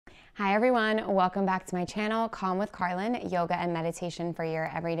Hi everyone, welcome back to my channel, Calm with Carlin, yoga and meditation for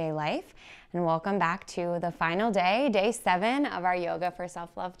your everyday life. And welcome back to the final day, day 7 of our Yoga for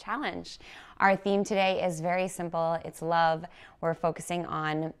Self-Love Challenge. Our theme today is very simple, it's love. We're focusing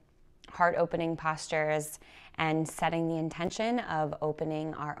on heart-opening postures and setting the intention of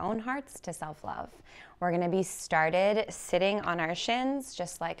opening our own hearts to self-love. We're gonna be started sitting on our shins,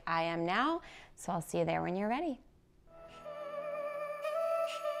 just like I am now. So I'll see you there when you're ready.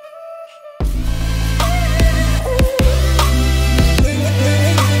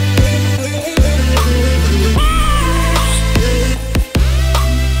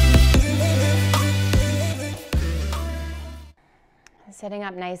 Sitting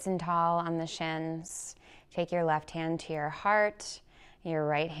up nice and tall on the shins. Take your left hand to your heart, your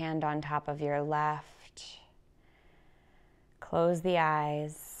right hand on top of your left. Close the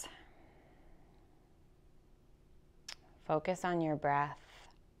eyes. Focus on your breath.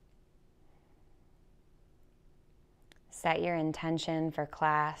 Set your intention for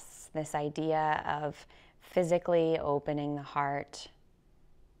class, this idea of physically opening the heart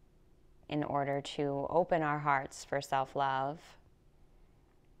in order to open our hearts for self-love.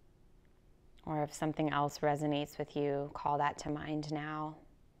 Or if something else resonates with you, call that to mind now.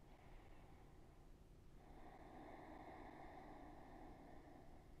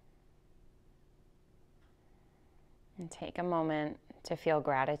 And take a moment to feel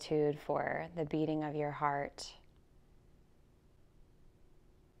gratitude for the beating of your heart,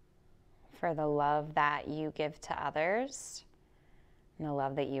 for the love that you give to others, and the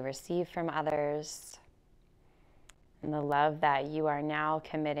love that you receive from others, and the love that you are now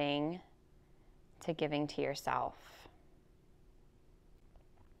committing to giving to yourself.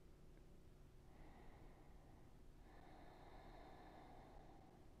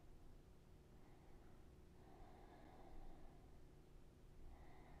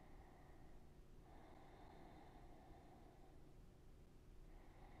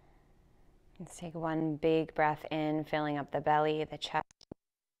 Let's take one big breath in, filling up the belly, the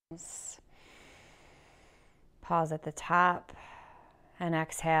chest. Pause at the top and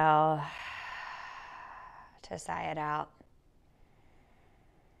exhale to sigh it out.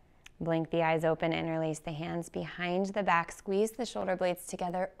 Blink the eyes open, interlace the hands behind the back, squeeze the shoulder blades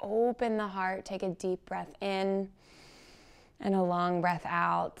together, open the heart, take a deep breath in and a long breath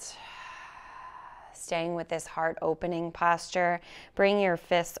out. Staying with this heart opening posture, bring your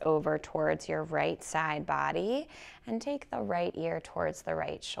fists over towards your right side body and take the right ear towards the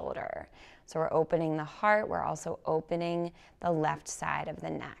right shoulder. So we're opening the heart, we're also opening the left side of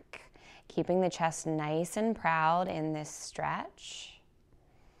the neck. Keeping the chest nice and proud in this stretch.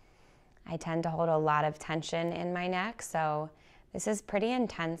 I tend to hold a lot of tension in my neck, so this is pretty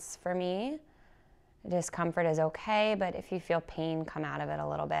intense for me. Discomfort is okay, but if you feel pain, come out of it a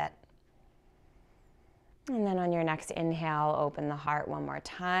little bit. And then on your next inhale, open the heart one more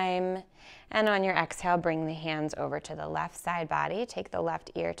time. And on your exhale, bring the hands over to the left side body. Take the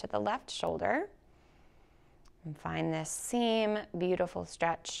left ear to the left shoulder. And find this same beautiful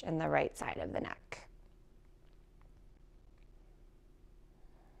stretch in the right side of the neck.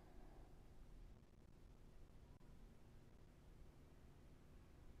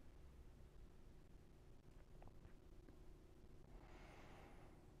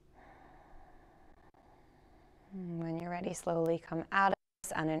 And when you're ready, slowly come out of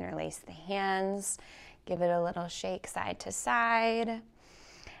this, uninterlace the hands, give it a little shake side to side.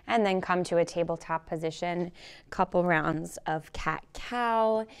 And then come to a tabletop position, couple rounds of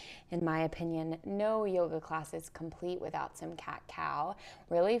cat-cow. In my opinion, no yoga class is complete without some cat-cow.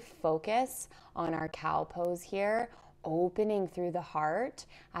 Really focus on our cow pose here, opening through the heart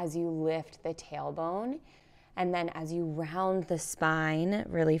as you lift the tailbone. And then as you round the spine,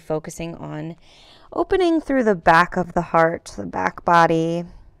 really focusing on opening through the back of the heart, the back body.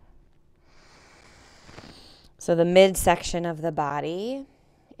 So the midsection of the body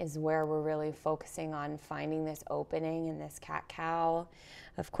is where we're really focusing on finding this opening in this cat-cow.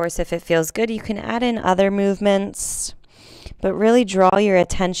 Of course, if it feels good, you can add in other movements, but really draw your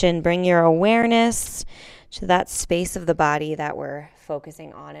attention, bring your awareness to that space of the body that we're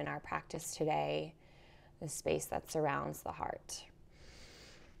focusing on in our practice today, the space that surrounds the heart.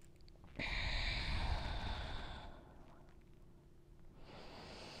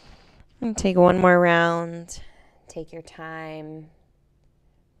 And take one more round. Take your time.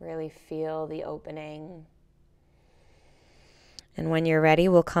 Really feel the opening. And when you're ready,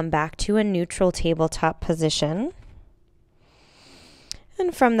 we'll come back to a neutral tabletop position.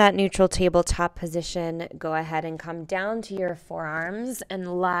 And from that neutral tabletop position, go ahead and come down to your forearms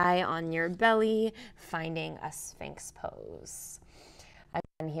and lie on your belly, finding a Sphinx pose.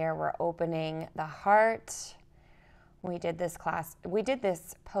 Again, here we're opening the heart. We did this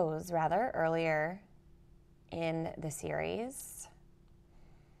pose earlier in the series.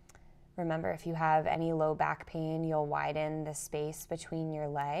 Remember, if you have any low back pain, you'll widen the space between your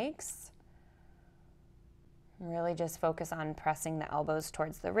legs. Really just focus on pressing the elbows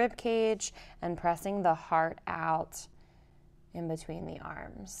towards the rib cage and pressing the heart out in between the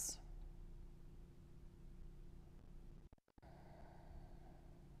arms.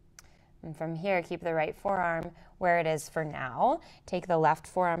 And from here, keep the right forearm where it is for now. Take the left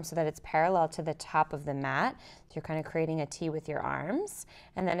forearm so that it's parallel to the top of the mat. So you're kind of creating a T with your arms.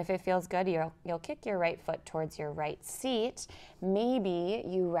 And then if it feels good, you'll kick your right foot towards your right seat. Maybe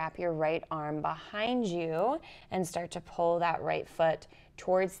you wrap your right arm behind you and start to pull that right foot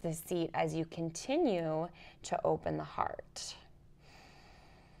towards the seat as you continue to open the heart.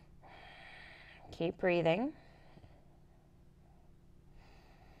 Keep breathing.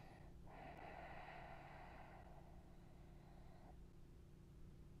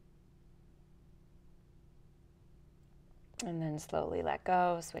 And then slowly let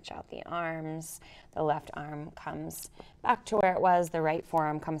go, switch out the arms. The left arm comes back to where it was. The right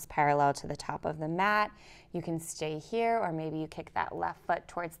forearm comes parallel to the top of the mat. You can stay here, or maybe you kick that left foot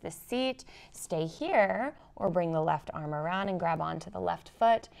towards the seat. Stay here, or bring the left arm around and grab onto the left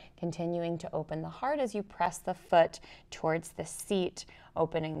foot, continuing to open the heart as you press the foot towards the seat,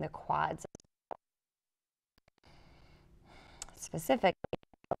 opening the quads. Specifically,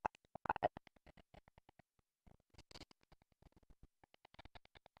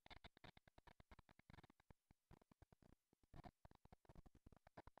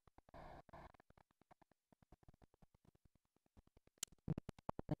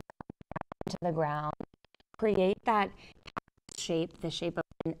 to the ground. Create that shape, the shape of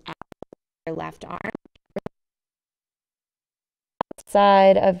an L with your left arm.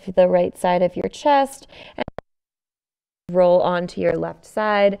 Side of the right side of your chest, and roll onto your left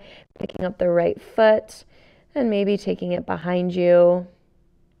side, picking up the right foot and maybe taking it behind you.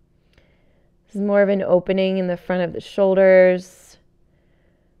 This is more of an opening in the front of the shoulders,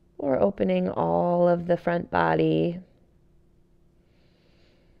 or opening all of the front body.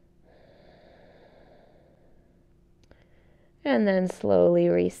 And then slowly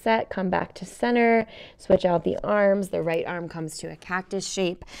reset, come back to center, switch out the arms. The right arm comes to a cactus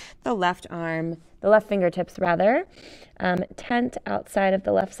shape. The left fingertips tent outside of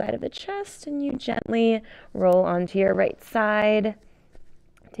the left side of the chest, and you gently roll onto your right side,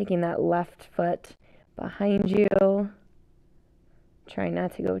 taking that left foot behind you. Try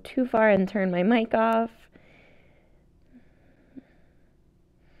not to go too far and turn my mic off.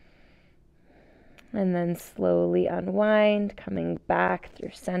 And then slowly unwind, coming back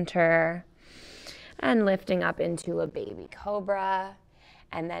through center and lifting up into a baby cobra,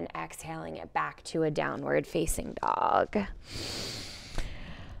 and then exhaling it back to a downward facing dog.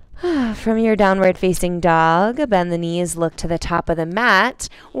 From your downward facing dog, bend the knees, look to the top of the mat,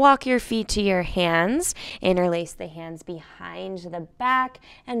 walk your feet to your hands, interlace the hands behind the back,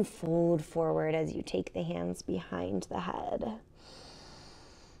 and fold forward as you take the hands behind the head.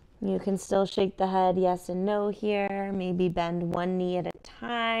 You can still shake the head yes and no here. Maybe bend one knee at a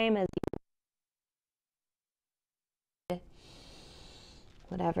time.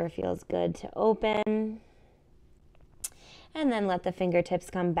 Whatever feels good to open. And then let the fingertips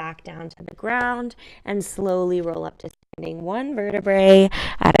come back down to the ground and slowly roll up to standing, one vertebrae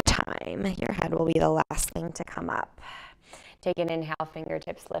at a time. Your head will be the last thing to come up. Take an inhale,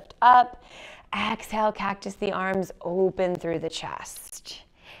 fingertips lift up. Exhale, cactus the arms open through the chest.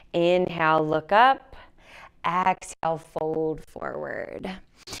 Inhale, look up. Exhale, fold forward.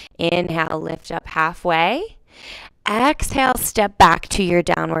 Inhale, lift up halfway. Exhale, step back to your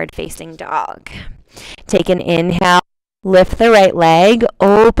downward facing dog. Take an inhale, lift the right leg,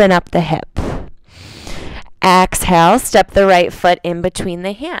 open up the hip. Exhale, step the right foot in between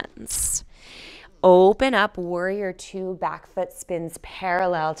the hands. Open up, warrior two, back foot spins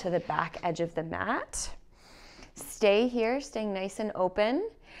parallel to the back edge of the mat. Stay here, staying nice and open.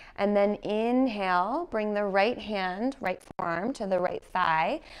 And then inhale, bring the right hand, right forearm to the right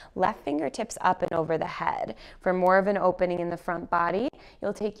thigh, left fingertips up and over the head. For more of an opening in the front body,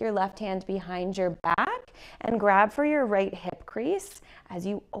 you'll take your left hand behind your back and grab for your right hip crease as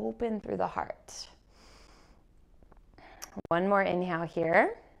you open through the heart. One more inhale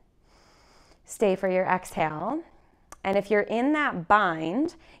here. Stay for your exhale. And if you're in that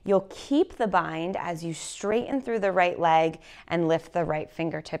bind, you'll keep the bind as you straighten through the right leg and lift the right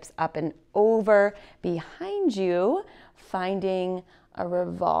fingertips up and over behind you, finding a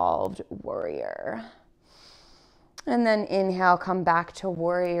revolved warrior. And then inhale, come back to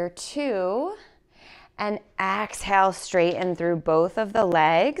warrior two. And exhale, straighten through both of the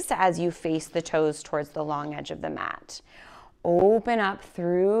legs as you face the toes towards the long edge of the mat. Open up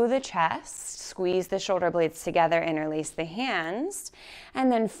through the chest, squeeze the shoulder blades together, interlace the hands,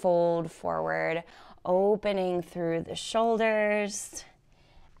 and then fold forward, opening through the shoulders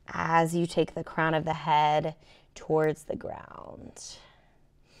as you take the crown of the head towards the ground.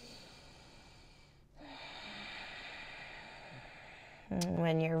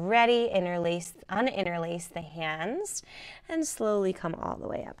 When you're ready, uninterlace the hands and slowly come all the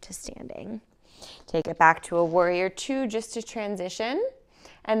way up to standing. Take it back to a warrior two just to transition,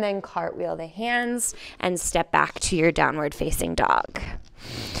 and then cartwheel the hands and step back to your downward facing dog.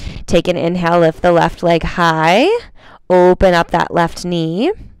 Take an inhale, lift the left leg high, open up that left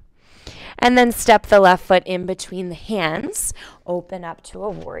knee, and then step the left foot in between the hands, open up to a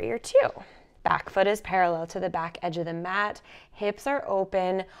warrior two. Back foot is parallel to the back edge of the mat. Hips are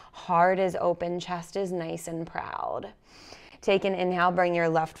open, heart is open, chest is nice and proud. Take an inhale, bring your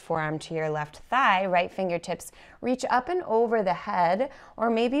left forearm to your left thigh, right fingertips reach up and over the head, or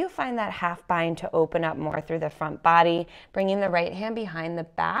maybe you find that half bind to open up more through the front body, bringing the right hand behind the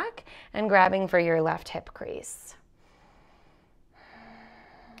back and grabbing for your left hip crease.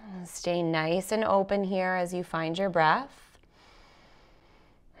 Stay nice and open here as you find your breath.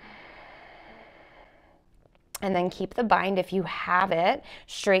 And then keep the bind if you have it.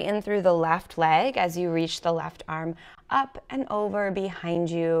 Straighten through the left leg as you reach the left arm up and over behind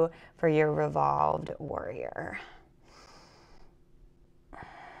you for your revolved warrior.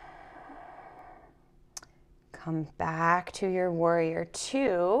 Come back to your warrior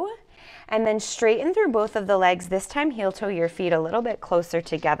two. And then straighten through both of the legs. This time heel toe your feet a little bit closer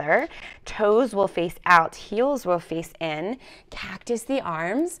together. Toes will face out, heels will face in. Cactus the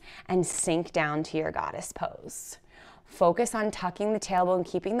arms and sink down to your goddess pose. Focus on tucking the tailbone,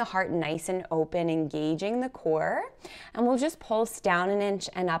 keeping the heart nice and open, engaging the core. And we'll just pulse down an inch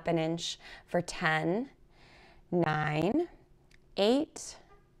and up an inch for 10, 9, 8,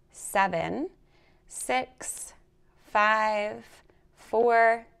 7, 6, 5,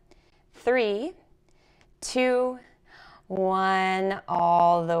 4, 3, 2, 1,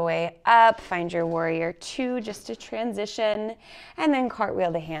 all the way up. Find your warrior two just to transition, and then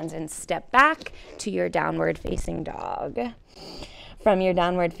cartwheel the hands and step back to your downward facing dog. From your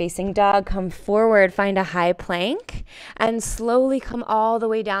downward facing dog, come forward, find a high plank, and slowly come all the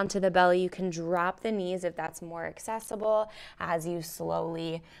way down to the belly. You can drop the knees if that's more accessible as you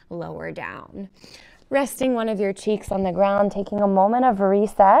slowly lower down. Resting one of your cheeks on the ground, taking a moment of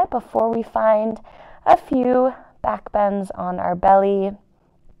reset before we find a few back bends on our belly,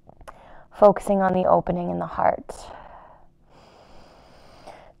 focusing on the opening in the heart.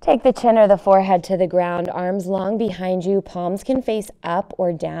 Take the chin or the forehead to the ground, arms long behind you, palms can face up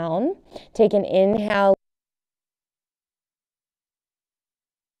or down. Take an inhale.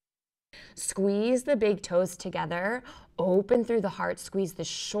 Squeeze the big toes together, open through the heart, squeeze the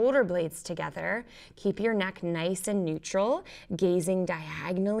shoulder blades together. Keep your neck nice and neutral, gazing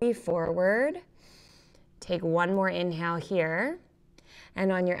diagonally forward. Take one more inhale here,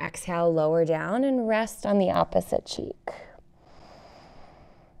 and on your exhale, lower down and rest on the opposite cheek.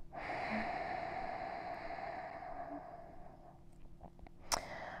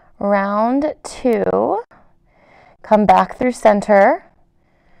 Round two, come back through center.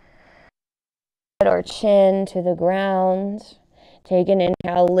 Or chin to the ground. Take an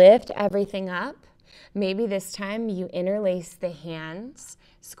inhale, lift everything up. Maybe this time you interlace the hands,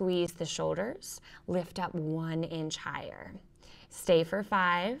 squeeze the shoulders, lift up 1 inch higher. Stay for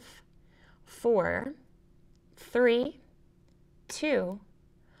 5, 4, 3, 2,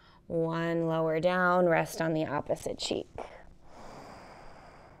 1. Lower down, rest on the opposite cheek.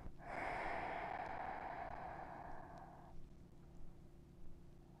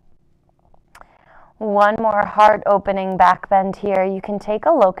 One more heart opening back bend here. You can take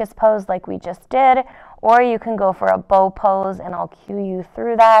a locust pose like we just did, or you can go for a bow pose, and I'll cue you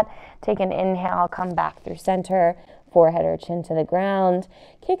through that. Take an inhale, come back through center, forehead or chin to the ground.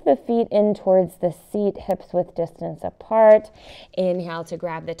 Kick the feet in towards the seat, hips width distance apart. Inhale to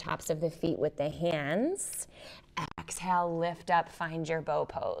grab the tops of the feet with the hands. Exhale, lift up, find your bow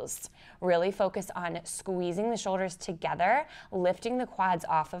pose. Really focus on squeezing the shoulders together, lifting the quads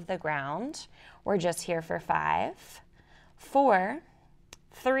off of the ground. We're just here for 5, 4,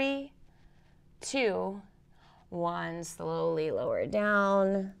 3, 2, 1. Slowly lower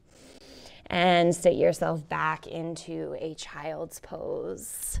down and sit yourself back into a child's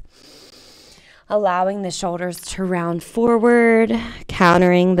pose. allowing the shoulders to round forward,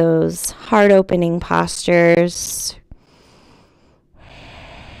 countering those heart-opening postures.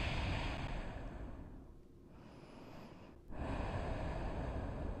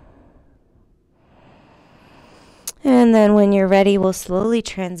 And then when you're ready, we'll slowly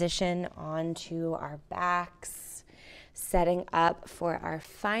transition onto our backs, setting up for our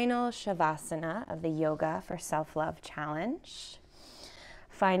final Shavasana of the Yoga for Self-Love Challenge.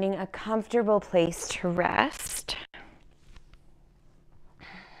 Finding a comfortable place to rest.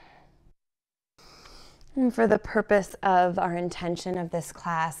 And for the purpose of our intention of this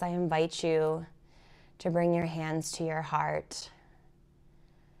class, I invite you to bring your hands to your heart.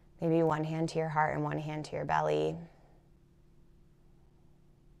 Maybe one hand to your heart and one hand to your belly.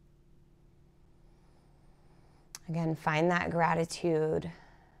 Again, find that gratitude.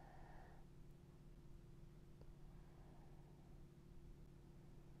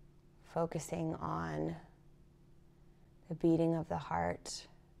 Focusing on the beating of the heart,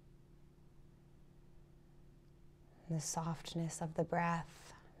 the softness of the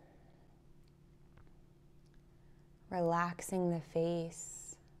breath, relaxing the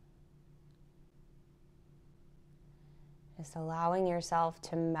face, just allowing yourself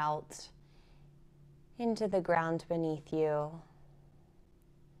to melt into the ground beneath you,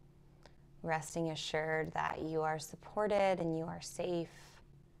 resting assured that you are supported and you are safe.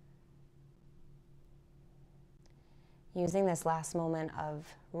 Using this last moment of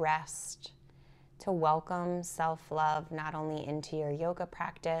rest to welcome self-love not only into your yoga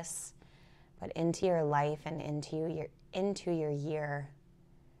practice, but into your life and into your year.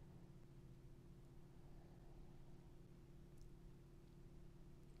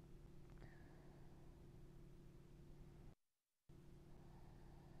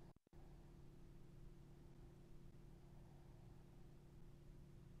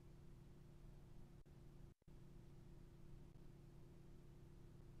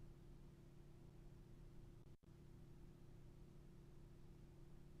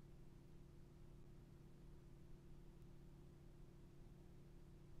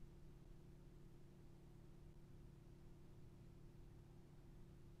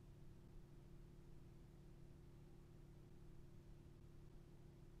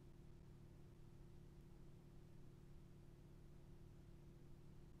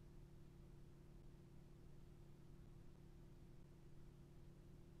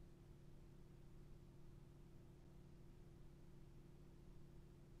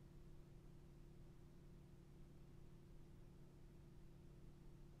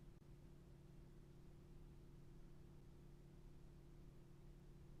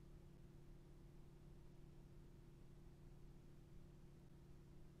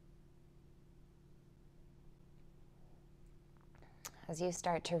 As you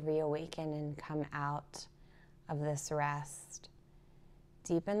start to reawaken and come out of this rest,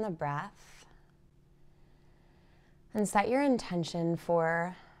 deepen the breath and set your intention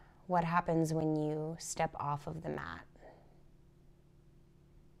for what happens when you step off of the mat.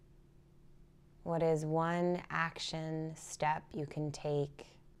 What is one action step you can take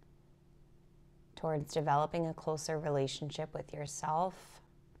towards developing a closer relationship with yourself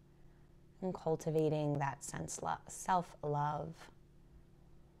and cultivating that self-love?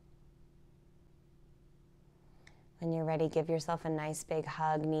 When you're ready, give yourself a nice big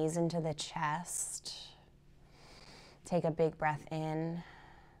hug, knees into the chest. Take a big breath in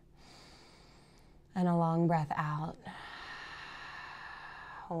and a long breath out.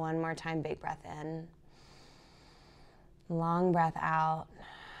 One more time, big breath in. Long breath out.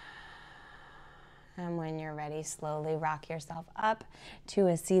 And when you're ready, slowly rock yourself up to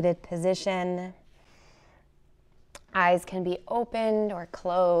a seated position. Eyes can be opened or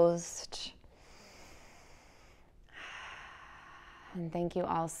closed. And thank you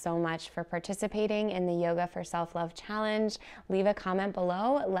all so much for participating in the Yoga for Self-Love Challenge. Leave a comment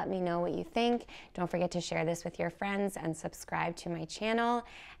below. Let me know what you think. Don't forget to share this with your friends and subscribe to my channel.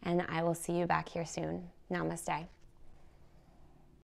 And I will see you back here soon. Namaste.